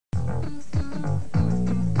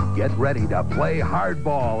Get ready to play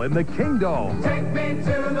hardball in the Kingdome. Take me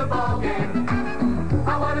to the ball game.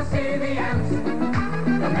 I want to see the Ants.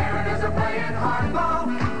 The Mariners are playing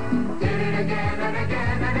hardball. Did it again and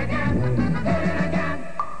again and again. Did it again.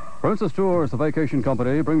 Princess Tours, the vacation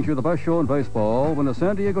company, brings you the best show in baseball when the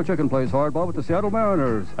San Diego Chicken plays hardball with the Seattle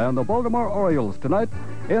Mariners and the Baltimore Orioles tonight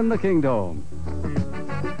in the Kingdome.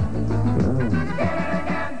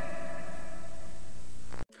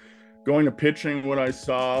 Going to pitching, what I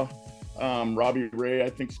saw, Robbie Ray, I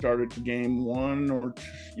think, started game one or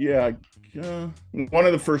one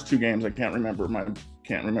of the first two games. I can't remember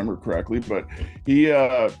correctly, but he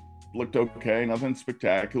looked okay. Nothing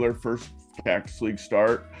spectacular. First Cactus League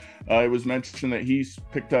start. It was mentioned that he's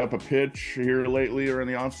picked up a pitch here lately or in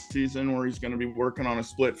the off season where he's going to be working on a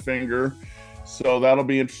split finger. So that'll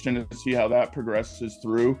be interesting to see how that progresses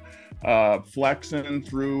through. Flexan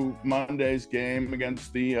through Monday's game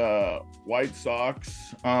against the White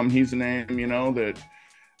Sox. He's a name, that,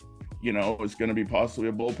 is going to be possibly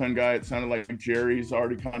a bullpen guy. It sounded like Jerry's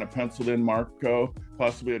already kind of penciled in Marco,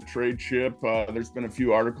 possibly a trade chip. There's been a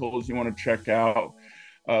few articles you want to check out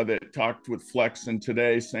that talked with Flexan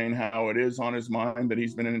today, saying how it is on his mind that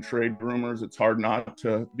he's been in trade rumors. It's hard not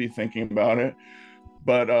to be thinking about it.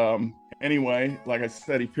 But anyway, like I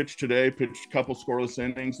said, he pitched today, pitched a couple scoreless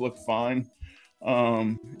innings, looked fine.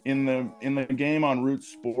 In the game on Root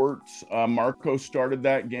Sports, Marco started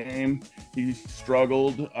that game. He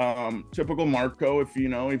struggled. Typical Marco, if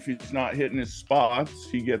he's not hitting his spots,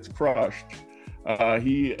 he gets crushed.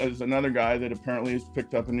 He is another guy that apparently has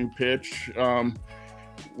picked up a new pitch,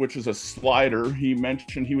 which is a slider. He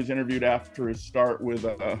mentioned he was interviewed after his start with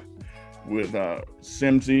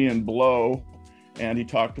Simsy and Blow. And he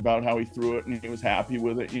talked about how he threw it and he was happy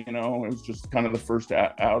with it. It was just kind of the first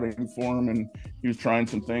outing for him, and he was trying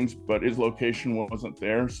some things, but his location wasn't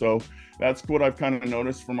there. So that's what I've kind of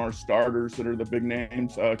noticed from our starters that are the big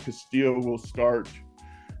names. Castillo will start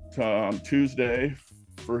Tuesday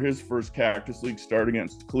for his first Cactus League start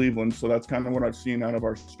against Cleveland. So that's kind of what I've seen out of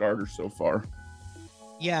our starters so far.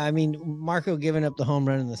 Yeah, I mean, Marco giving up the home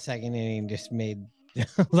run in the second inning just made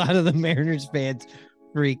a lot of the Mariners fans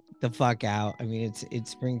freak the fuck out. I mean,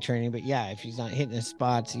 it's spring training, but yeah, if he's not hitting his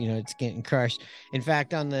spots, it's getting crushed. In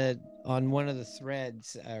fact, on one of the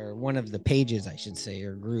threads, or one of the pages, I should say,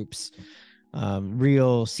 or groups,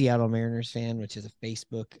 Real Seattle Mariners Fan, which is a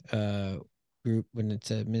Facebook group when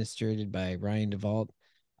it's administered by Ryan DeVault,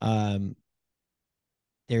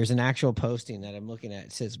 there's an actual posting that I'm looking at.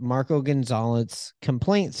 It says Marco Gonzalez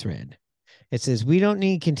complaint thread. It says, we don't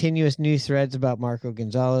need continuous news threads about Marco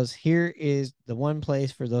Gonzalez. Here is the one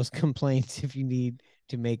place for those complaints. If you need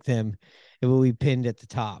to make them, it will be pinned at the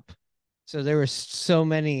top. So there were so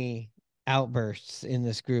many outbursts in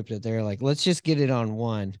this group that they're like, let's just get it on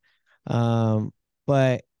one.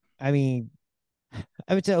 But I mean,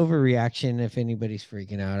 I would say overreaction if anybody's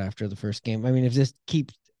freaking out after the first game. I mean, if this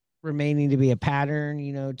keeps remaining to be a pattern,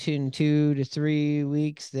 2 to 3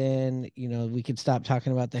 weeks, then we could stop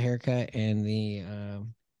talking about the haircut and the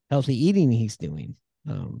healthy eating he's doing,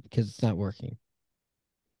 because it's not working.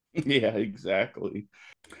 Yeah, exactly.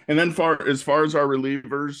 And then as far as our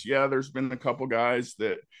relievers, there's been a couple guys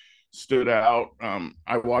that stood out.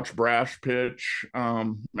 I watched Brash pitch,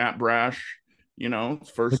 Matt Brash,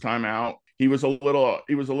 first time out. He was a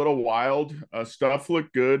little wild. Stuff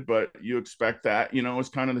looked good, but you expect that. It's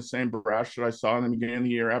kind of the same Brash that I saw in the beginning of the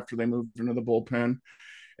year after they moved into the bullpen.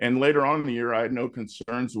 And later on in the year, I had no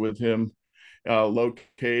concerns with him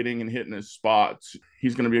locating and hitting his spots.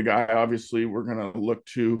 He's going to be a guy, obviously, we're going to look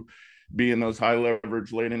to be in those high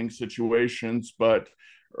leverage late inning situations. But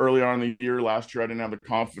early on in the year, last year, I didn't have the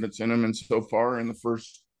confidence in him. And so far in the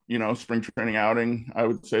first spring training outing, I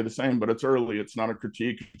would say the same, but it's early. It's not a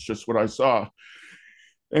critique. It's just what I saw.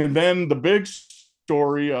 And then the big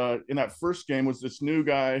story in that first game was this new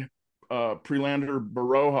guy, Prelander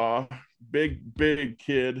Berroaz, big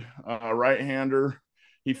kid, right-hander.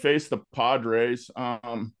 He faced the Padres,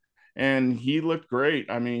 and he looked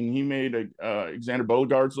great. I mean, he made Xander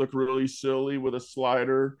Bogaerts look really silly with a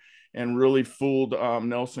slider, and really fooled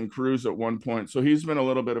Nelson Cruz at one point. So he's been a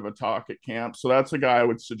little bit of a talk at camp. So that's a guy I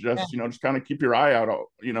would suggest, just kind of keep your eye out,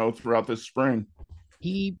 throughout this spring.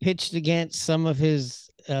 He pitched against some of his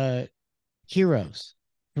heroes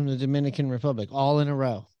from the Dominican Republic all in a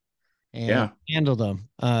row and handled them.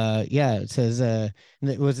 It says it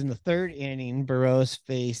was in the third inning. Berroaz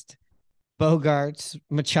faced Bogaerts,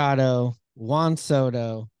 Machado, Juan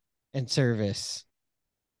Soto, and Service.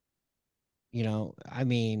 I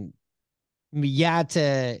mean, it's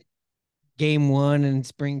a game one in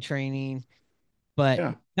spring training,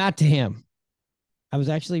 but not to him. I was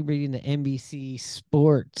actually reading the NBC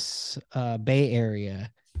Sports Bay Area,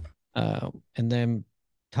 and then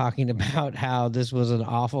talking about how this was an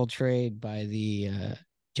awful trade by the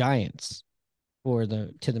Giants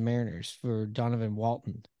to the Mariners for Donovan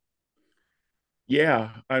Walton.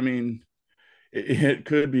 Yeah, I mean, it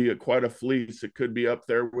could be quite a fleece. It could be up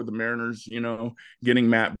there with the Mariners, getting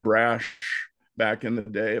Matt Brash back in the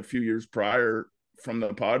day, a few years prior from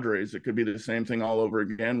the Padres. It could be the same thing all over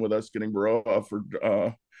again with us getting Berroaz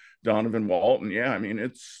for Donovan Walton. Yeah, I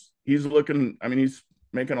mean, he's looking. I mean, he's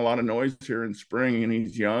making a lot of noise here in spring, and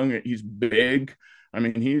he's young. He's big. I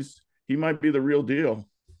mean, he might be the real deal.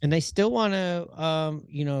 And they still want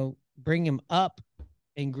to, bring him up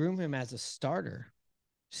and groom him as a starter.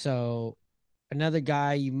 So another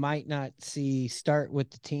guy you might not see start with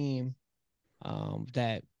the team,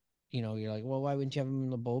 that, you're like, well, why wouldn't you have him in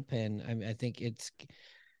the bullpen? I mean, I think it's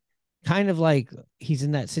kind of like he's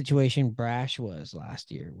in that situation Brash was last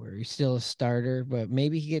year, where he's still a starter, but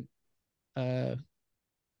maybe he get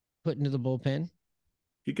put into the bullpen.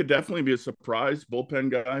 He could definitely be a surprise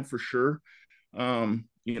bullpen guy for sure.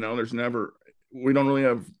 There's never, we don't really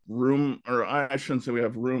have room, or I shouldn't say we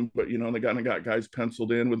have room, but they got guys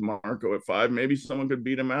penciled in with Marco at 5. Maybe someone could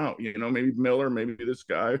beat him out, maybe Miller, maybe this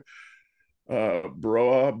guy,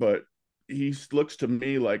 Broa, but he looks to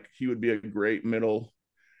me like he would be a great middle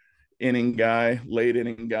inning guy, late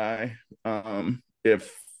inning guy.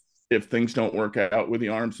 If things don't work out with the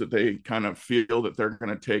arms that they kind of feel that they're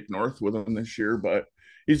going to take north with him this year, but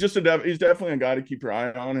he's definitely a guy to keep your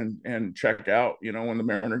eye on and check out, when the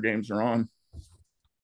Mariner games are on.